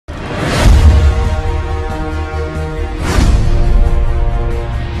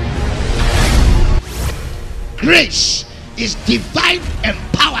grace is divine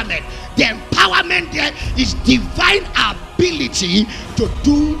empowerment. The empowerment there is divine ability to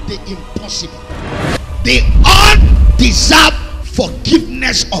do the impossible. The undeserved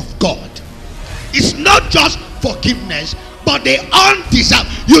forgiveness of God. It's not just forgiveness, but the undeserved.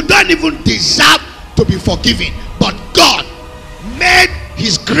 You don't even deserve to be forgiven, but God made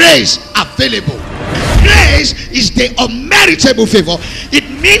his grace available. Grace is the unmeritable favor. It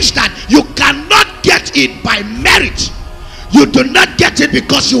means that you cannot get it by merit. You do not get it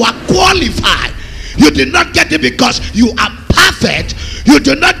because you are qualified. You do not get it because you are perfect. You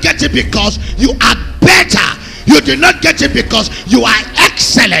do not get it because you are better. You do not get it because you are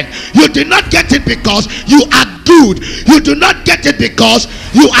excellent. You do not get it because you are good. You do not get it because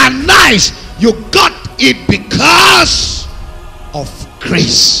you are nice. You got it because of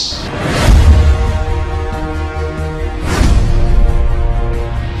grace.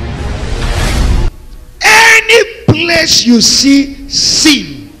 Any place you see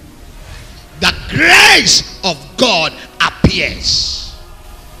sin, the grace of God appears.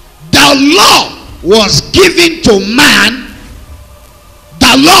 The law was given to man.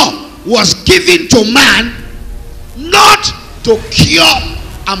 The law was given to man not to cure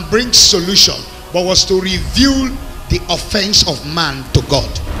and bring solution, but was to reveal the offense of man to God.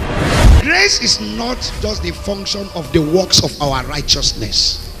 Grace is not just the function of the works of our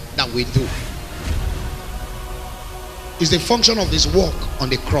righteousness that we do. It's the function of his work on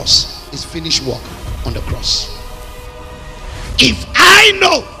the cross, his finished work on the cross. If I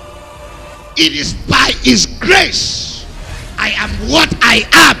know it is by his grace I am what I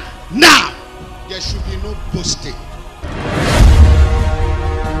am now, there should be no boasting.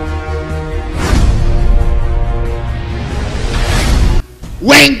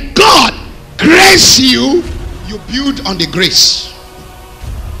 When God grace you, you build on the grace.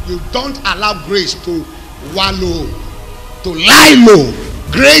 You don't allow grace to wallow, to lie low.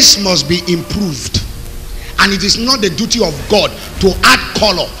 Grace must be improved. And it is not the duty of God to add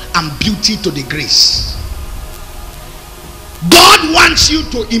color and beauty to the grace. God wants you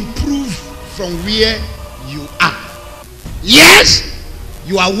to improve from where you are. Yes,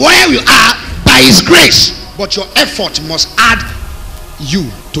 you are where you are by his grace, but your effort must add you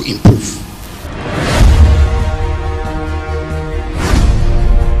to improve.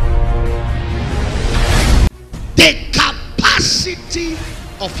 The capacity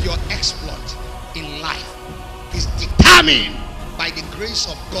of your exploit in life is determined by the grace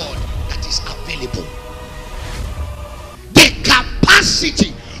of God that is available. The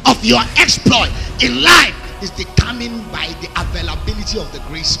capacity of your exploit in life is determined by the availability of the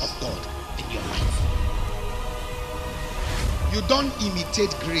grace of God in your life. You don't imitate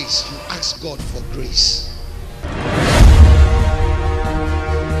grace, you ask God for grace.